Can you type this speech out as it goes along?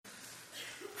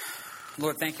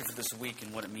Lord, thank you for this week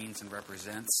and what it means and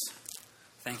represents.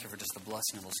 Thank you for just the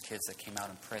blessing of those kids that came out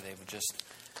and pray they would just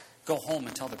go home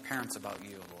and tell their parents about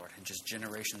you, Lord, and just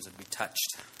generations would be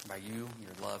touched by you,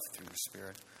 your love, through your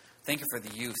Spirit. Thank you for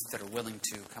the youth that are willing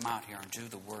to come out here and do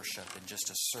the worship and just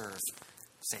to serve.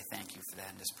 Say thank you for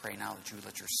that and just pray now that you would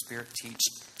let your Spirit teach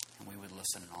and we would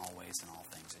listen in all ways and all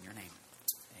things. In your name,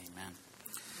 amen.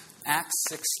 Acts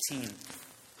 16.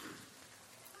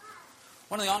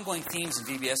 One of the ongoing themes in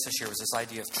VBS this year was this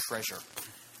idea of treasure.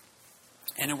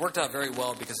 And it worked out very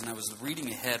well because when I was reading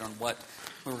ahead on what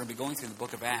we were going to be going through in the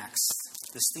book of Acts,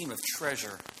 this theme of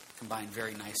treasure combined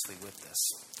very nicely with this.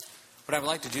 What I would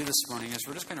like to do this morning is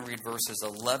we're just going to read verses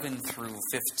 11 through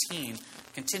 15,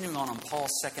 continuing on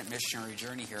Paul's second missionary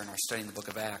journey here in our study in the book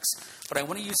of Acts. But I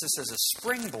want to use this as a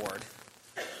springboard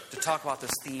to talk about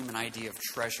this theme and idea of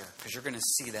treasure, because you're going to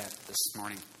see that this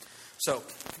morning. So,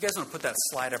 if you guys want to put that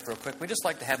slide up real quick, we just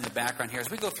like to have in the background here, as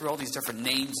we go through all these different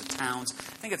names of towns,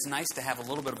 I think it's nice to have a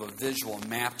little bit of a visual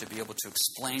map to be able to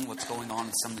explain what's going on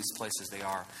in some of these places they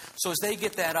are. So as they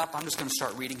get that up, I'm just going to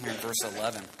start reading here in verse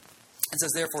 11. It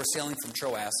says, "Therefore, sailing from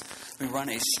Troas, we run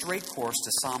a straight course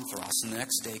to Samothrace, and the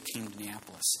next day came to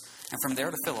Neapolis, and from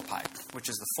there to Philippi, which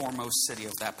is the foremost city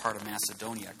of that part of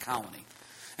Macedonia, a colony.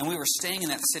 And we were staying in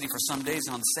that city for some days,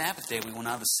 and on the Sabbath day we went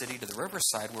out of the city to the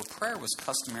riverside where prayer was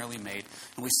customarily made,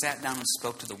 and we sat down and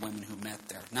spoke to the women who met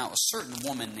there. Now a certain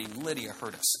woman named Lydia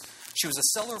heard us. She was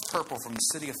a seller of purple from the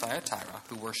city of Thyatira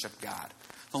who worshipped God.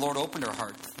 The Lord opened her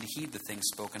heart to heed the things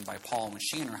spoken by Paul. When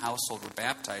she and her household were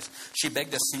baptized, she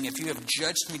begged us, saying, 'If you have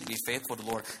judged me to be faithful to the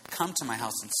Lord, come to my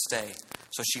house and stay.'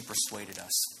 So she persuaded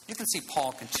us." You can see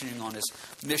Paul continuing on his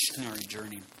missionary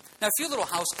journey. Now, a few little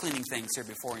house cleaning things here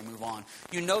before we move on.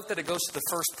 You note that it goes to the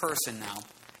first person now.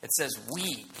 It says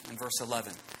 "we" in verse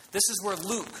 11. This is where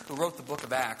Luke, who wrote the book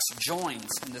of Acts,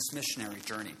 joins in this missionary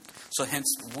journey. So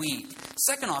hence "we."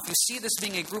 Second off, you see this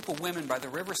being a group of women by the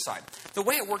riverside. The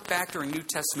way it worked back during New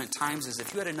Testament times is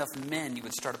if you had enough men, you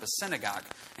would start up a synagogue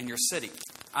in your city.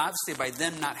 Obviously, by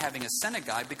them not having a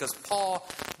synagogue, because Paul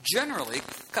generally,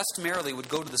 customarily, would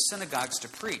go to the synagogues to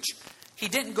preach. He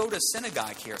didn't go to a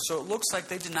synagogue here, so it looks like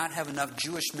they did not have enough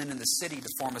Jewish men in the city to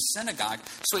form a synagogue.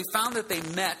 So he found that they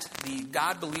met, the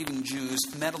God-believing Jews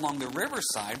met along the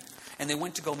riverside, and they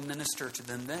went to go minister to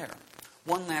them there.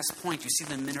 One last point, you see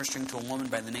them ministering to a woman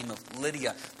by the name of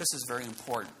Lydia. This is very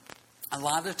important. A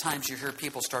lot of the times you hear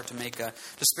people start to make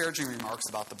disparaging remarks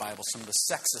about the Bible, some of the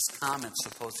sexist comments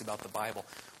supposedly about the Bible.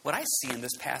 What I see in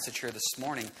this passage here this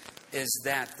morning is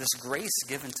that this grace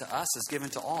given to us is given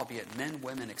to all, be it men,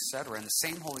 women, etc. And the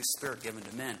same Holy Spirit given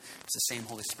to men is the same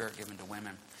Holy Spirit given to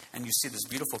women. And you see this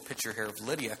beautiful picture here of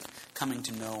Lydia coming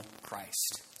to know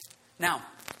Christ. Now,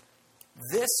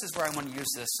 this is where I want to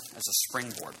use this as a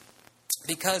springboard.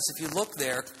 Because if you look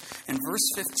there in verse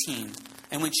 15,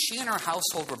 "And when she and her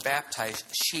household were baptized,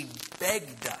 she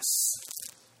begged us.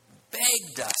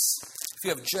 Begged us. 'If you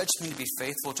have judged me to be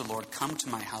faithful to the Lord, come to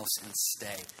my house and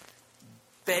stay.'"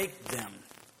 Begged them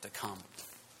to come.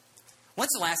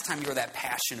 When's the last time you were that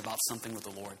passionate about something with the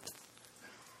Lord?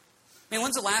 I mean,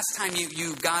 when's the last time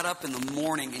you got up in the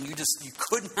morning and you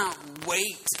could not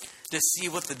wait to see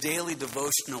what the daily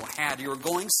devotional had? You were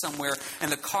going somewhere in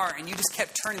the car and you just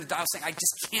kept turning the dial saying, "I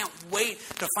just can't wait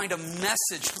to find a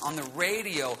message on the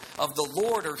radio of the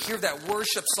Lord or hear that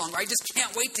worship song. Or I just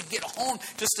can't wait to get home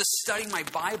just to study my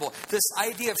Bible." This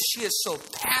idea of she is so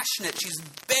passionate, she's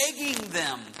begging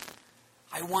them,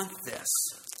 "I want this."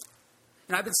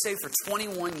 And I've been saved for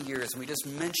 21 years, and we just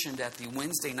mentioned at the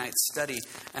Wednesday night study,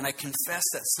 and I confess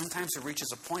that sometimes it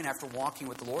reaches a point after walking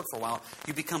with the Lord for a while,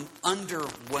 you become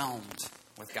underwhelmed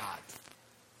with God.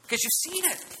 Because you've seen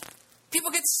it.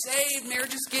 People get saved,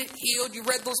 marriages get healed, you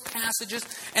read those passages,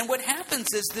 and what happens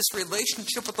is this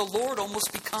relationship with the Lord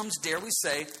almost becomes, dare we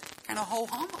say, kind of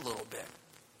ho-hum a little bit.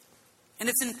 And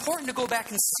it's important to go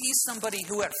back and see somebody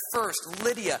who at first,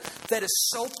 Lydia, that is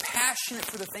so passionate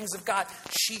for the things of God,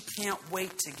 she can't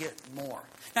wait to get more.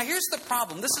 Now here's the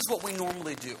problem. This is what we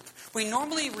normally do. We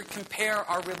normally compare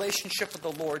our relationship with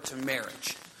the Lord to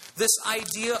marriage. This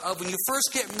idea of when you first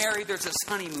get married, there's this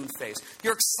honeymoon phase.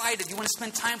 You're excited. You want to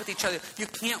spend time with each other. You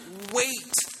can't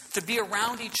wait to be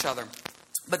around each other.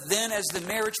 But then as the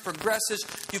marriage progresses,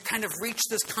 you kind of reach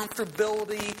this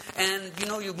comfortability and,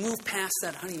 you move past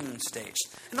that honeymoon stage.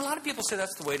 And a lot of people say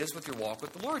that's the way it is with your walk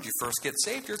with the Lord. You first get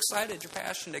saved, you're excited, you're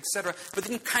passionate, etc. But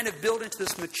then you kind of build into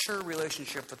this mature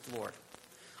relationship with the Lord.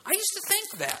 I used to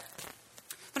think that.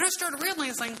 But I started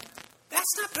realizing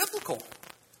that's not biblical.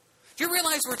 Do you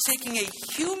realize we're taking a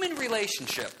human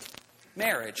relationship,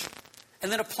 marriage,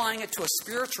 and then applying it to a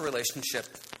spiritual relationship,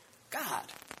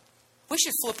 God? We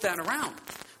should flip that around.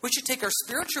 We should take our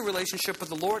spiritual relationship with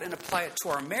the Lord and apply it to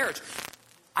our marriage.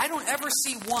 I don't ever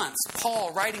see once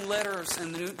Paul writing letters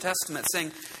in the New Testament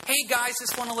saying, hey guys,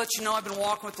 just want to let you know I've been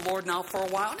walking with the Lord now for a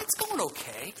while, and it's going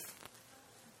okay.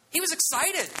 He was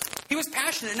excited. He was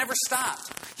passionate. It never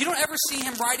stopped. You don't ever see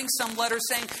him writing some letter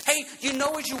saying, hey, you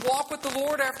know as you walk with the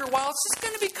Lord after a while, it's just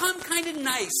going to become kind of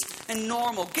nice and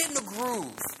normal. Get in a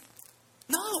groove.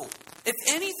 No. If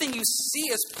anything, you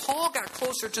see as Paul got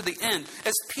closer to the end,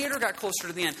 as Peter got closer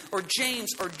to the end, or James,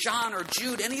 or John, or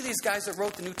Jude, any of these guys that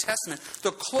wrote the New Testament,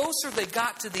 the closer they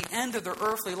got to the end of their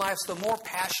earthly lives, the more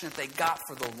passionate they got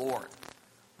for the Lord.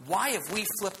 Why have we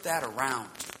flipped that around?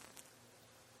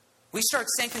 We start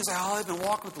saying things like, oh, I've been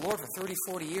walking with the Lord for 30,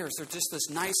 40 years. They're just this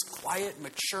nice, quiet,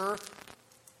 mature.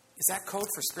 Is that code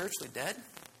for spiritually dead?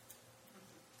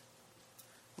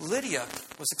 Lydia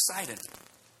was excited.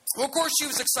 Well, of course she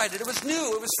was excited. It was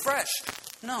new. It was fresh.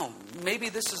 No, maybe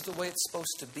this is the way it's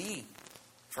supposed to be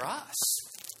for us.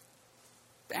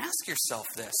 Ask yourself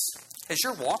this. Has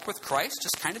your walk with Christ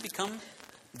just kind of become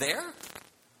there?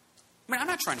 I mean, I'm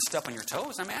not trying to step on your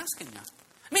toes. I'm asking you.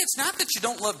 I mean, it's not that you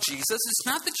don't love Jesus. It's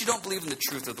not that you don't believe in the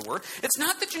truth of the Word. It's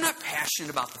not that you're not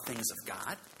passionate about the things of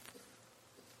God.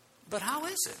 But how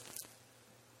is it?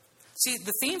 See,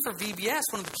 the theme for VBS,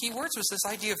 one of the key words was this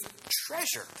idea of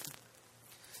treasure.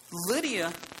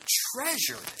 Lydia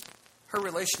treasured her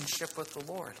relationship with the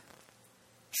Lord.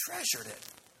 Treasured it.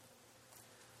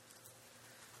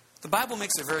 The Bible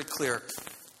makes it very clear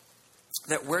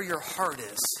that where your heart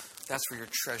is, that's where your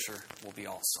treasure will be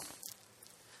also.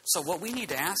 So what we need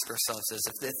to ask ourselves is,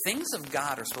 if the things of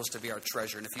God are supposed to be our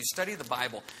treasure, and if you study the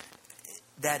Bible,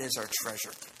 that is our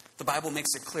treasure. The Bible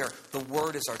makes it clear. The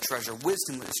Word is our treasure.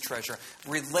 Wisdom is treasure.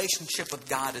 Relationship with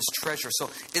God is treasure.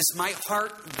 So is my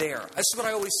heart there? This is what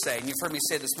I always say, and you've heard me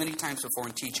say this many times before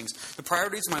in teachings. The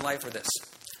priorities of my life are this.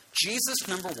 Jesus,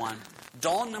 number 1.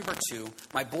 Dawn, number 2.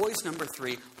 My boys, number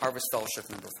 3. Harvest Fellowship,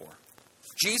 number 4.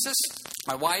 Jesus,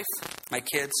 my wife, my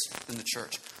kids, and the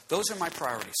church. Those are my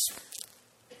priorities.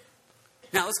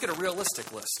 Now, let's get a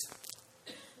realistic list.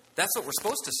 That's what we're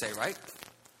supposed to say, right?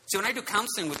 See, when I do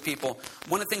counseling with people,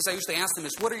 one of the things I usually ask them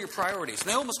is, what are your priorities? And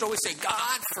they almost always say,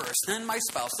 God first, then my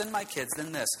spouse, then my kids,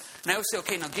 then this. And I always say,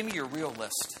 okay, now give me your real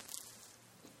list.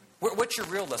 What's your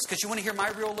real list? Because you want to hear my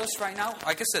real list right now?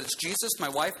 Like I said, it's Jesus, my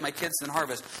wife, my kids, and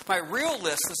Harvest. My real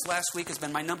list this last week has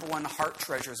been, my number 1 heart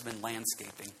treasure has been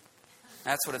landscaping.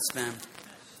 That's what it's been.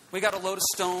 We got a load of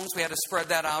stones. We had to spread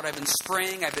that out. I've been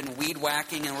spraying. I've been weed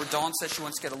whacking. And Dawn says she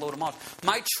wants to get a load of mulch.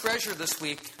 My treasure this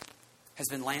week has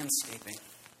been landscaping.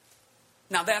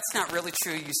 Now, that's not really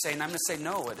true, you say. And I'm going to say,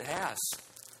 no, it has.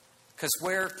 Because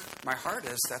where my heart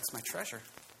is, that's my treasure.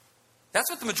 That's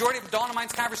what the majority of Dawn and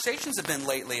mine's conversations have been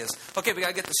lately is, okay, we got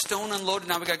to get the stone unloaded.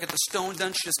 Now we got to get the stone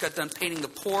done. She just got done painting the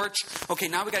porch. Okay,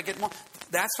 now we got to get more.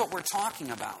 That's what we're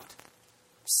talking about.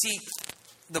 See,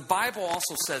 the Bible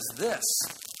also says this.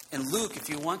 In Luke, if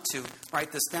you want to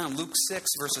write this down, Luke 6,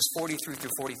 verses 43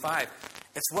 through 45,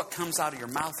 it's what comes out of your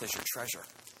mouth is your treasure.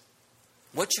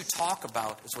 What you talk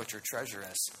about is what your treasure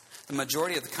is. The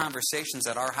majority of the conversations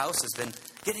at our house has been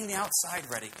getting the outside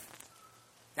ready.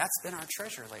 That's been our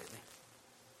treasure lately.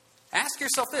 Ask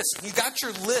yourself this. You got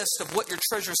your list of what your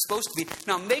treasure is supposed to be.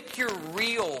 Now make your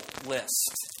real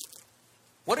list.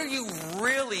 What are you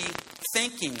really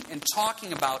thinking and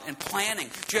talking about and planning?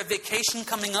 Do you have vacation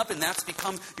coming up and that's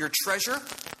become your treasure?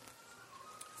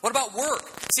 What about work?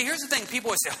 See, here's the thing. People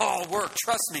always say, oh, work,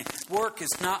 trust me. Work is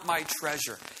not my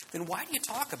treasure. Then why do you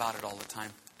talk about it all the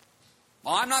time?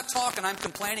 Well, I'm not talking, I'm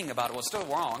complaining about it. Well, it's still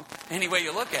wrong, any way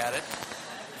you look at it.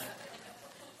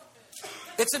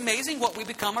 It's amazing what we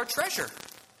become our treasure.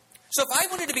 So if I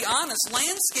wanted to be honest,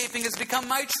 landscaping has become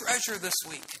my treasure this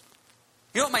week.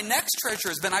 You know what my next treasure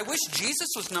has been? I wish Jesus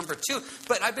was number 2,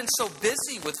 but I've been so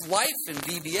busy with life and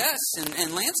VBS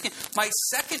and landscape. My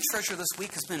second treasure this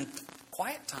week has been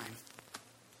quiet time.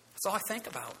 That's all I think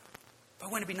about.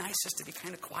 But wouldn't it be nice just to be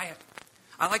kind of quiet?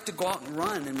 I like to go out and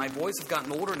run, and my boys have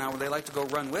gotten older now where they like to go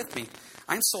run with me.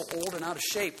 I'm so old and out of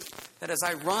shape that as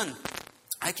I run,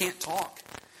 I can't talk.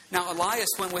 Now, Elias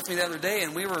went with me the other day,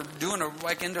 and we were doing a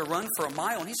run for a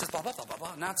mile, and he says, blah, blah, blah, blah,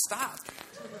 blah, not stop.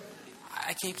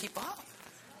 I can't keep up.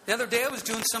 The other day I was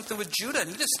doing something with Judah, and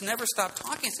he just never stopped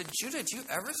talking. I said, Judah, do you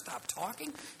ever stop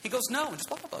talking? He goes, no, and just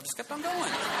blah, blah, blah, just kept on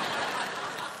going.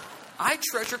 I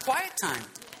treasure quiet time.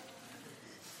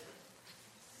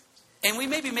 And we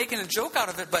may be making a joke out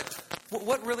of it, but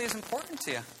what really is important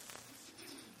to you?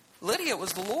 Lydia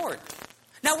was the Lord.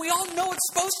 Now, we all know it's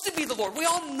supposed to be the Lord. We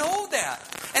all know that.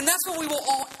 And that's what we will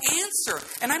all answer.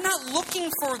 And I'm not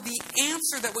looking for the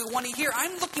answer that we want to hear.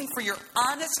 I'm looking for your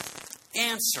honest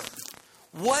answer.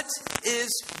 What is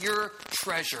your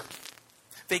treasure?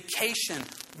 Vacation,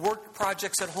 work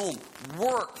projects at home,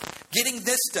 work, getting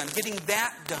this done, getting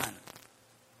that done.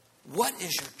 What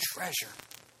is your treasure?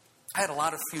 I had a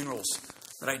lot of funerals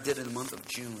that I did in the month of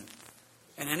June.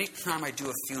 And any time I do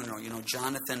a funeral,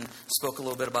 Jonathan spoke a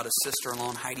little bit about his sister-in-law,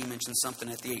 and Heidi mentioned something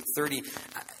at the 8:30.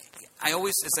 I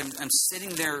always, as I'm sitting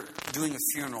there doing a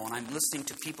funeral and I'm listening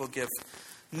to people give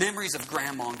memories of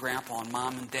grandma and grandpa and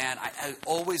mom and dad, I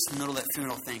always in the middle of that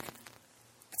funeral think,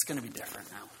 it's going to be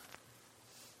different now.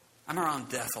 I'm around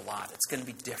death a lot. It's going to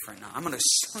be different now. I'm going to,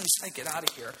 as soon as I get out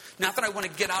of here, not that I want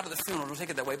to get out of the funeral, don't take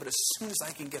it that way, but as soon as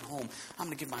I can get home, I'm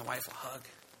going to give my wife a hug.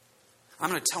 I'm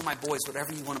going to tell my boys,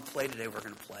 whatever you want to play today, we're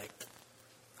going to play.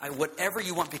 Whatever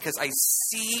you want, because I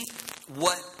see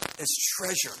what is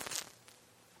treasure.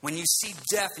 When you see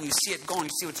death and you see it gone, you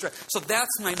see what's treasure. So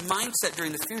that's my mindset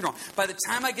during the funeral. By the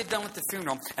time I get done with the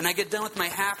funeral and I get done with my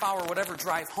half-hour, whatever,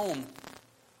 drive home,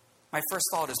 my first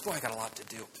thought is, boy, I got a lot to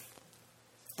do.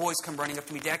 Boys come running up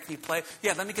to me, Dad, can you play?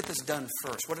 Yeah, let me get this done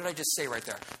first. What did I just say right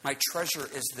there? My treasure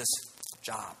is this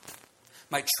job.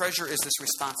 My treasure is this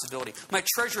responsibility. My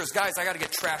treasure is, guys, I got to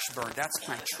get trash burned. That's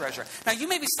my treasure. Now, you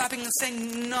may be stopping and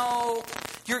saying, no,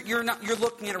 you're not. You're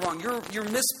looking at it wrong. You're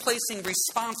misplacing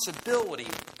responsibility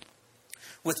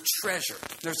with treasure.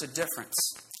 There's a difference.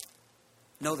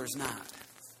 No, there's not.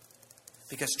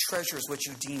 Because treasure is what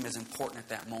you deem as important at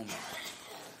that moment.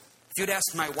 If you'd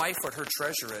ask my wife what her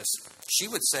treasure is, she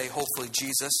would say, hopefully,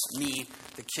 Jesus, me,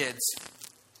 the kids,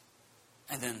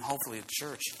 and then hopefully the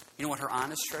church. You know what her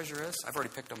honest treasure is? I've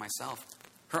already picked on myself.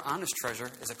 Her honest treasure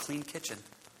is a clean kitchen.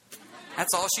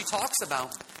 That's all she talks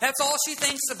about. That's all she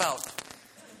thinks about.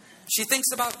 She thinks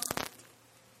about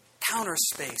counter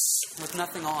space with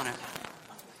nothing on it.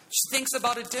 She thinks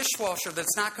about a dishwasher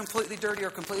that's not completely dirty or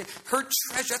completely... Her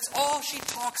treasure, that's all she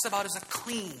talks about is a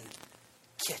clean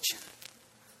kitchen.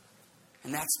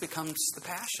 And that becomes the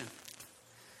passion.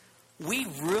 We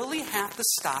really have to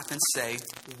stop and say,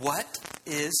 what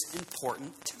is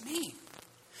important to me?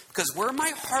 Because where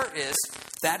my heart is,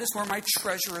 that is where my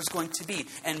treasure is going to be.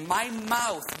 And my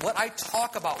mouth, what I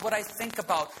talk about, what I think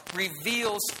about,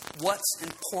 reveals what's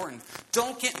important.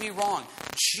 Don't get me wrong.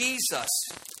 Jesus,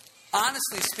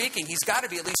 honestly speaking, he's got to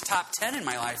be at least top 10 in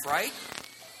my life, right?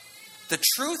 The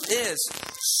truth is,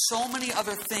 so many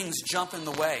other things jump in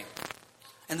the way.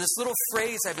 And this little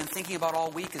phrase I've been thinking about all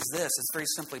week is this. It's very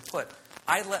simply put.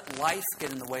 I let life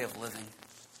get in the way of living.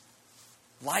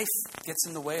 Life gets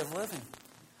in the way of living.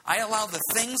 I allow the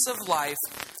things of life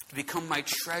to become my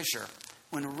treasure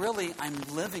when really I'm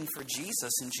living for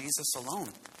Jesus and Jesus alone.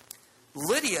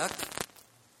 Lydia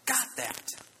got that.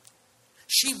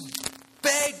 She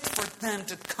begged for them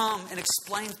to come and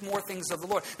explain more things of the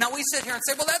Lord. Now we sit here and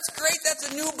say, well, that's great.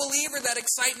 That's a new believer, that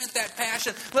excitement, that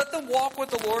passion. Let them walk with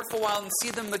the Lord for a while and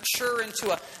see them mature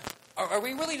into a... Are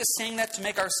we really just saying that to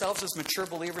make ourselves as mature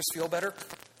believers feel better?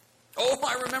 Oh,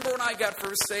 I remember when I got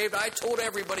first saved, I told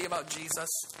everybody about Jesus.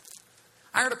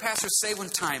 I heard a pastor say one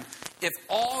time, if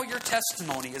all your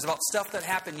testimony is about stuff that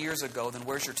happened years ago, then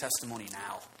where's your testimony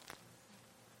now?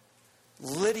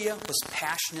 Lydia was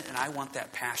passionate, and I want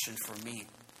that passion for me.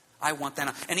 I want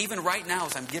that. And even right now,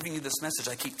 as I'm giving you this message,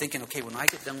 I keep thinking, okay, when I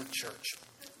get done with church,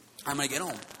 I'm going to get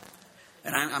home.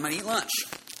 And I'm going to eat lunch.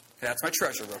 That's my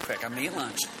treasure real quick. I'm going to eat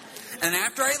lunch. And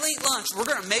after I eat lunch, we're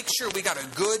going to make sure we got a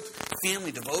good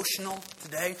family devotional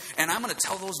today. And I'm going to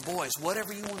tell those boys,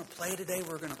 whatever you want to play today,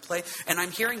 we're going to play. And I'm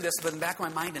hearing this, but in the back of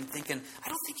my mind, I'm thinking, I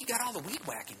don't think you got all the weed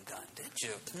whacking done, did you?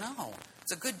 No.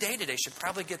 It's a good day today. Should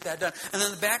probably get that done. And then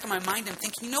in the back of my mind, I'm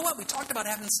thinking, you know what? We talked about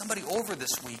having somebody over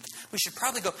this week. We should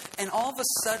probably go. And all of a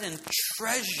sudden,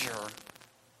 treasure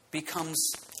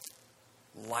becomes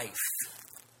life.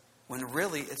 When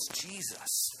really it's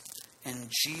Jesus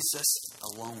and Jesus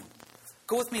alone.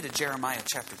 Go with me to Jeremiah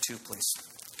chapter 2, please.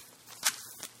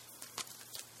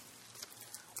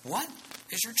 What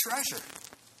is your treasure?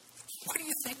 What do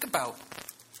you think about?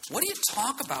 What do you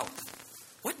talk about?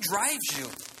 What drives you?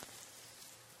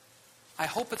 I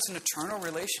hope it's an eternal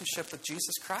relationship with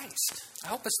Jesus Christ. I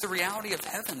hope it's the reality of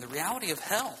heaven, the reality of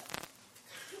hell.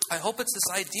 I hope it's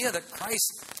this idea that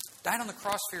Christ died on the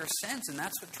cross for your sins, and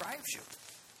that's what drives you.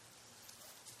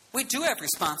 We do have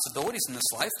responsibilities in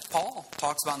this life. Paul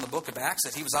talks about in the book of Acts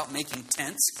that he was out making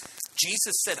tents.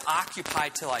 Jesus said, occupy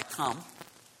till I come.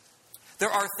 There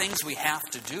are things we have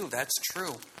to do, that's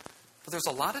true. But there's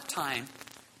a lot of time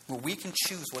where we can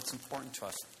choose what's important to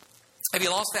us. Have you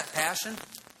lost that passion?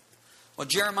 Well,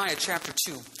 Jeremiah chapter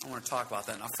 2, I want to talk about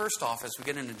that. Now, first off, as we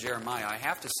get into Jeremiah, I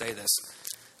have to say this.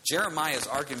 Jeremiah is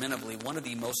argumentably one of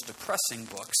the most depressing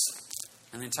books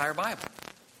in the entire Bible.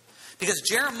 Because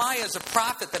Jeremiah is a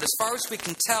prophet that, as far as we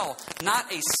can tell,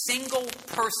 not a single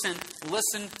person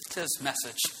listened to his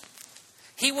message.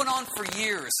 He went on for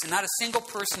years, and not a single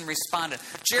person responded.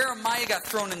 Jeremiah got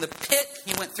thrown in the pit.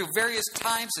 He went through various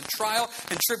times of trial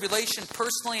and tribulation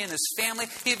personally and his family.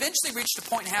 He eventually reached a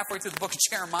point halfway through the book of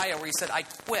Jeremiah where he said, I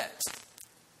quit.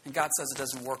 And God says it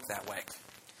doesn't work that way.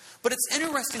 But it's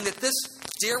interesting that this,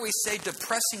 dare we say,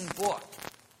 depressing book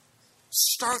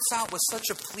starts out with such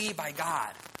a plea by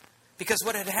God. Because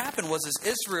what had happened was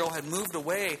Israel had moved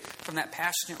away from that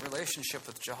passionate relationship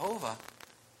with Jehovah.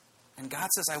 And God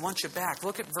says, I want you back.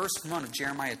 Look at verse 1 of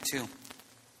Jeremiah 2.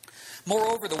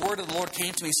 Moreover, the word of the Lord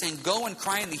came to me, saying, Go and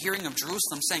cry in the hearing of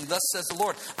Jerusalem, saying, Thus says the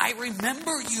Lord, I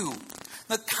remember you,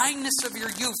 the kindness of your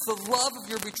youth, the love of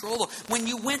your betrothal, when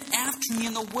you went after me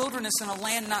in the wilderness in a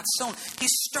land not sown. He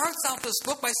starts out this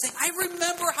book by saying, I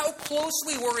remember how close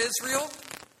we were, Israel.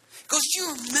 He goes, do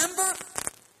you remember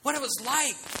what it was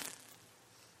like?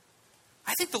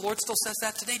 I think the Lord still says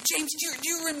that today. James, do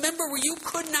you remember where you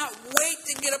could not wait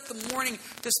to get up in the morning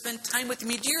to spend time with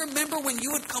me? Do you remember when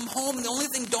you would come home and the only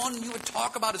thing Dawn and you would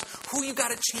talk about is who you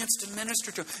got a chance to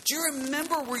minister to? Do you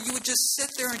remember where you would just sit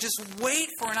there and just wait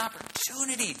for an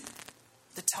opportunity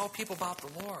to tell people about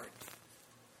the Lord?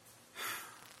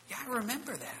 Yeah, I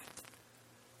remember that.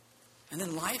 And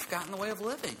then life got in the way of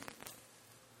living.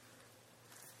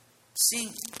 See,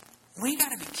 we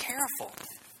got to be careful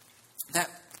that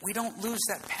we don't lose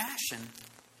that passion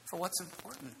for what's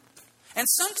important. And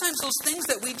sometimes those things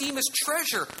that we deem as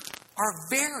treasure are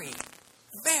very,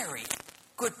 very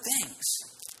good things.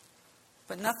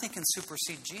 But nothing can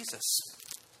supersede Jesus.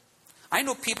 I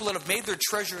know people that have made their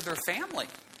treasure their family.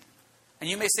 And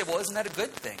you may say, well, isn't that a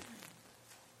good thing?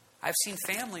 I've seen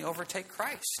family overtake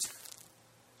Christ.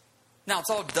 Now,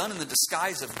 it's all done in the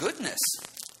disguise of goodness.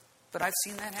 But I've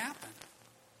seen that happen.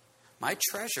 My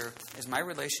treasure is my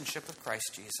relationship with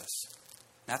Christ Jesus.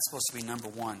 That's supposed to be number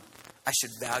one. I should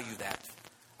value that.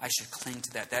 I should cling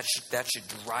to that. That should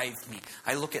drive me.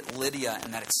 I look at Lydia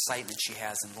and that excitement she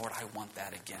has, and Lord, I want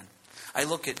that again. I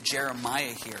look at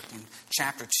Jeremiah here in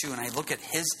chapter 2, and I look at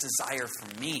his desire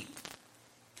for me.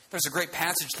 There's a great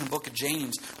passage in the book of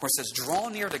James where it says, draw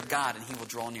near to God, and he will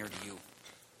draw near to you.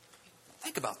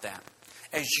 Think about that.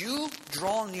 As you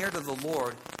draw near to the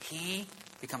Lord, he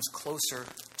becomes closer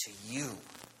to you.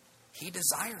 He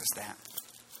desires that.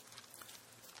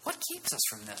 What keeps us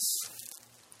from this?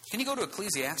 Can you go to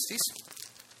Ecclesiastes?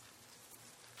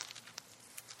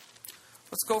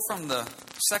 Let's go from the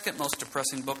second most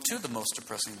depressing book to the most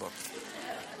depressing book.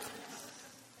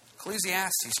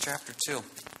 Ecclesiastes chapter 2.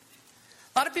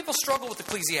 A lot of people struggle with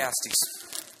Ecclesiastes.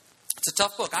 It's a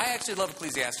tough book. I actually love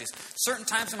Ecclesiastes. Certain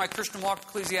times in my Christian walk,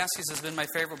 Ecclesiastes has been my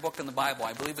favorite book in the Bible.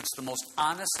 I believe it's the most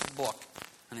honest book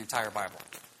in the entire Bible.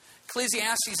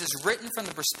 Ecclesiastes is written from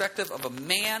the perspective of a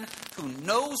man who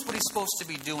knows what he's supposed to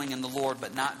be doing in the Lord,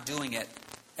 but not doing it,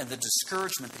 and the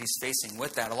discouragement that he's facing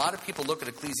with that. A lot of people look at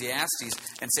Ecclesiastes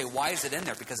and say, why is it in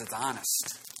there? Because it's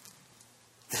honest.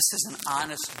 This is an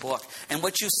honest book. And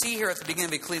what you see here at the beginning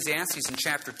of Ecclesiastes in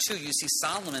chapter 2, you see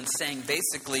Solomon saying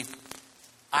basically,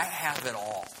 I have it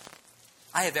all.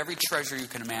 I have every treasure you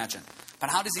can imagine. But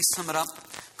how does he sum it up?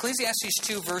 Ecclesiastes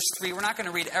 2, verse 3. We're not going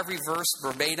to read every verse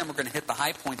verbatim. We're going to hit the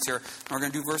high points here. And we're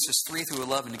going to do verses 3 through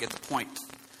 11 to get the point.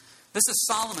 This is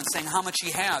Solomon saying how much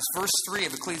he has. Verse 3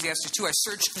 of Ecclesiastes 2. I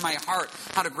searched in my heart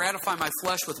how to gratify my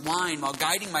flesh with wine, while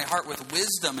guiding my heart with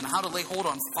wisdom, and how to lay hold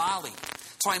on folly,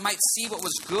 so I might see what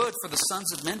was good for the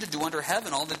sons of men to do under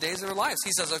heaven all the days of their lives.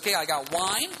 He says, okay, I got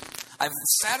wine. I've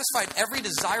satisfied every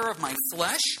desire of my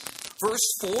flesh.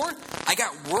 Verse 4, I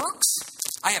got works.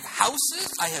 I have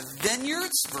houses. I have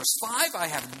vineyards. Verse 5, I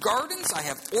have gardens. I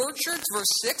have orchards. Verse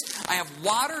 6, I have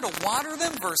water to water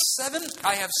them. Verse 7,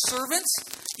 I have servants.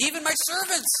 Even my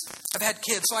servants have had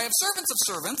kids, so I have servants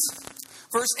of servants.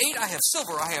 Verse 8, I have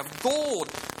silver, I have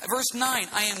gold. Verse 9,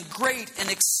 I am great and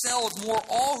excelled more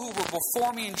all who were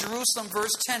before me in Jerusalem.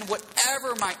 Verse 10,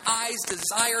 whatever my eyes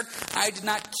desired, I did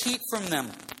not keep from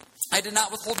them. I did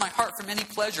not withhold my heart from any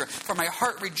pleasure, for my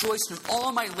heart rejoiced in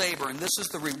all my labor, and this is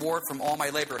the reward from all my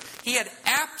labor. He had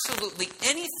absolutely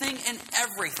anything and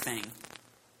everything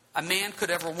a man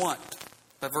could ever want.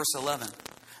 But verse 11,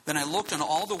 then I looked on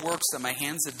all the works that my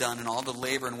hands had done, and all the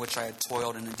labor in which I had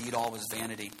toiled, and indeed all was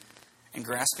vanity. And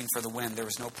grasping for the wind, there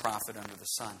was no profit under the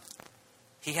sun.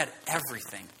 He had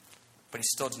everything, but he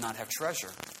still did not have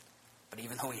treasure. But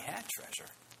even though he had treasure.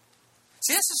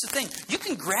 See, this is the thing. You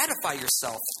can gratify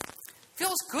yourself.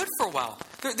 Feels good for a while.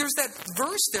 There's that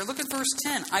verse there. Look at verse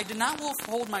 10. I did not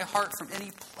withhold my heart from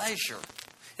any pleasure.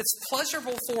 It's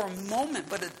pleasurable for a moment,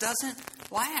 but it doesn't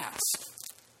last.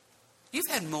 You've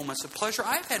had moments of pleasure.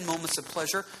 I've had moments of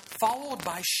pleasure followed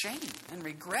by shame and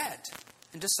regret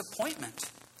and disappointment.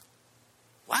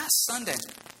 Last Sunday,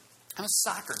 I'm a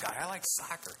soccer guy. I like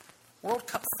soccer. World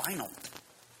Cup final.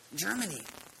 Germany,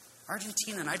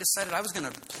 Argentina, and I decided I was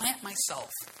going to plant myself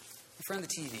in front of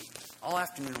the TV all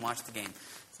afternoon and watch the game.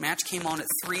 Match came on at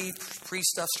 3.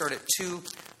 Pre-stuff started at 2.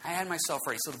 I had myself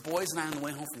ready. So the boys and I on the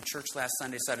way home from church last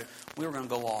Sunday decided we were going to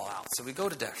go all out. So we go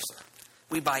to Deshler.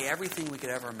 We buy everything we could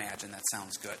ever imagine. That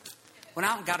sounds good. Went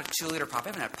out and got a 2-liter pop. I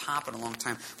haven't had pop in a long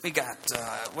time. We got,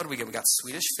 what do we get? We got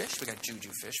Swedish fish. We got juju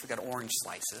fish. We got orange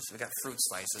slices. We got fruit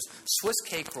slices. Swiss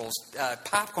cake rolls.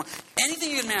 Popcorn.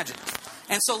 Anything you can imagine.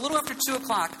 And so a little after 2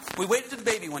 o'clock, we waited till the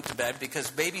baby went to bed because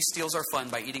baby steals our fun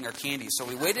by eating our candy. So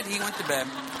we waited. He went to bed.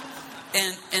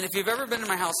 And if you've ever been in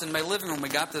my house, in my living room, we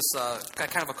got this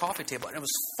kind of a coffee table. And it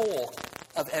was full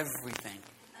of everything.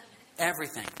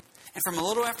 Everything. And from a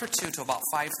little after 2 to about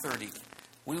 5:30,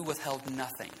 we withheld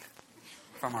nothing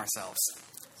from ourselves.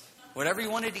 Whatever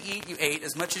you wanted to eat, you ate.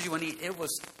 As much as you wanted to eat, it was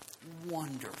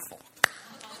wonderful.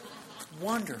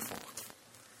 Wonderful.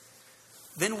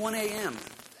 Then 1 a.m.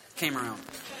 came around.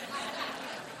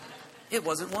 It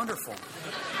wasn't wonderful.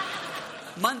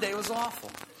 Monday was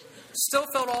awful. Still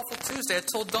felt awful Tuesday. I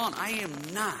told Dawn, I am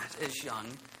not as young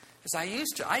as I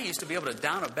used to. I used to be able to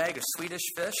down a bag of Swedish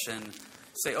fish and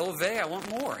say, oh, vey, I want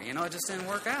more. You know, it just didn't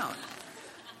work out.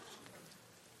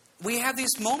 We have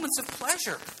these moments of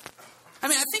pleasure. I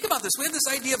mean, I think about this. We have this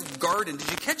idea of garden. Did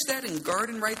you catch that in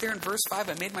garden right there in verse 5?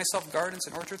 I made myself gardens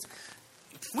and orchards.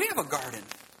 We have a garden.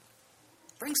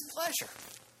 It brings pleasure.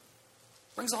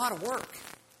 It brings a lot of work.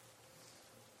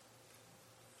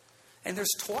 And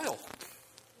there's toil.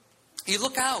 You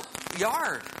look out,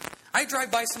 yard. I drive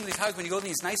by some of these houses when you go to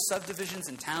these nice subdivisions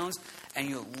in towns and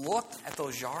you look at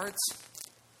those yards.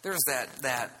 There's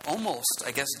that almost,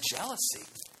 I guess, jealousy.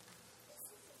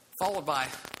 Followed by,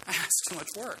 that's too much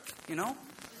work, you know?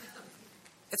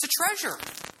 It's a treasure.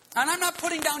 And I'm not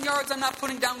putting down yards. I'm not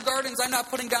putting down gardens. I'm not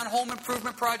putting down home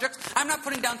improvement projects. I'm not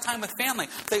putting down time with family.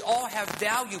 They all have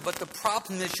value, but the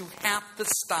problem is you have to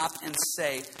stop and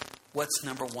say, what's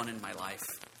number one in my life?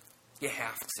 You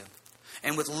have to.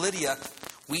 And with Lydia,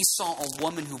 we saw a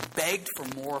woman who begged for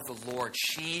more of the Lord.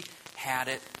 She had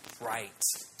it right.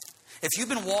 If you've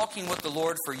been walking with the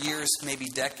Lord for years, maybe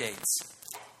decades,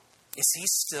 is He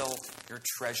still your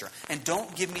treasure? And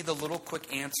don't give me the little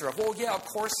quick answer of, oh yeah, of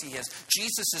course He is.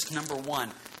 Jesus is number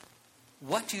one.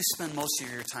 What do you spend most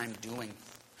of your time doing?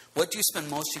 What do you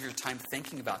spend most of your time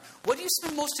thinking about? What do you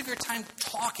spend most of your time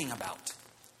talking about?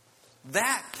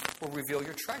 That will reveal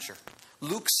your treasure.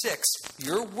 Luke 6,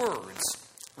 your words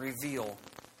reveal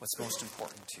what's most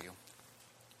important to you.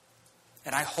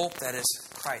 And I hope that is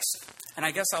Christ. And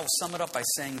I guess I'll sum it up by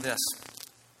saying this.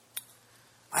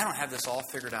 I don't have this all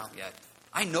figured out yet.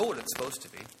 I know what it's supposed to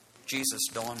be. Jesus,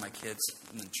 Dawn, my kids,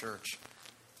 and the church.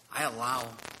 I allow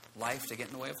life to get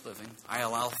in the way of living. I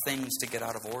allow things to get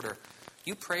out of order.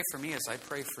 You pray for me as I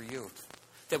pray for you.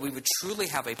 That we would truly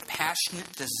have a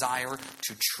passionate desire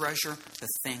to treasure the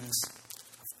things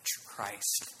of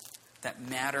Christ that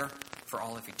matter for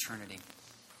all of eternity.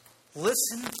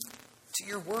 Listen to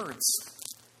your words.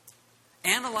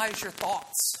 Analyze your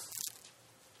thoughts.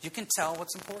 You can tell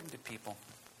what's important to people.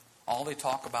 All they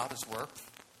talk about is work.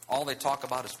 All they talk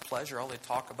about is pleasure. All they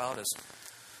talk about is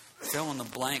fill in the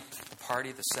blank, the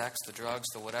party, the sex, the drugs,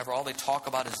 the whatever. All they talk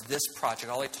about is this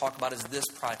project. All they talk about is this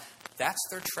project. That's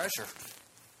their treasure.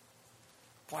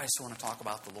 Boy, I still want to talk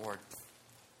about the Lord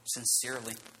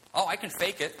sincerely. Oh, I can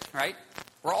fake it, right?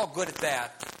 We're all good at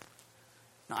that.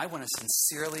 No, I want to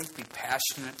sincerely be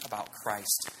passionate about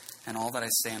Christ and all that I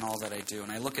say and all that I do.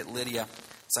 And I look at Lydia.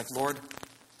 It's like, Lord,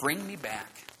 bring me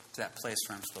back to that place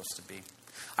where I'm supposed to be.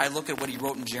 I look at what He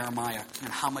wrote in Jeremiah and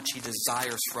how much He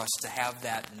desires for us to have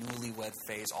that newlywed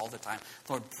phase all the time.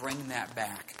 Lord, bring that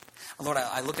back. Lord,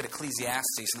 I look at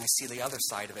Ecclesiastes and I see the other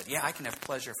side of it. Yeah, I can have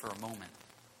pleasure for a moment,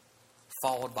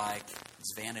 followed by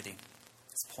it's vanity.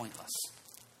 It's pointless.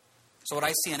 So what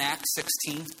I see in Acts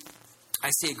 16,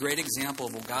 I see a great example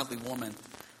of a godly woman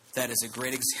that is a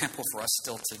great example for us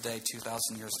still today,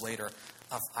 2,000 years later,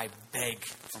 of I beg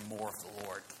for more of the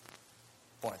Lord.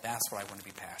 Boy, that's what I want to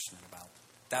be passionate about.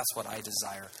 That's what I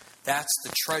desire. That's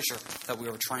the treasure that we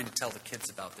were trying to tell the kids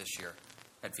about this year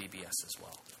at VBS as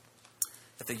well.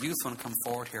 If the youth want to come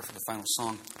forward here for the final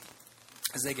song,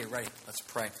 as they get ready, let's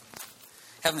pray.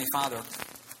 Heavenly Father,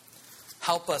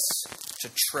 help us to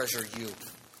treasure You.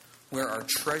 Where our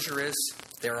treasure is,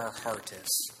 there our heart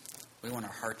is. We want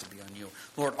our heart to be on You.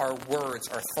 Lord, our words,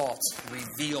 our thoughts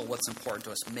reveal what's important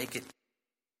to us. Make it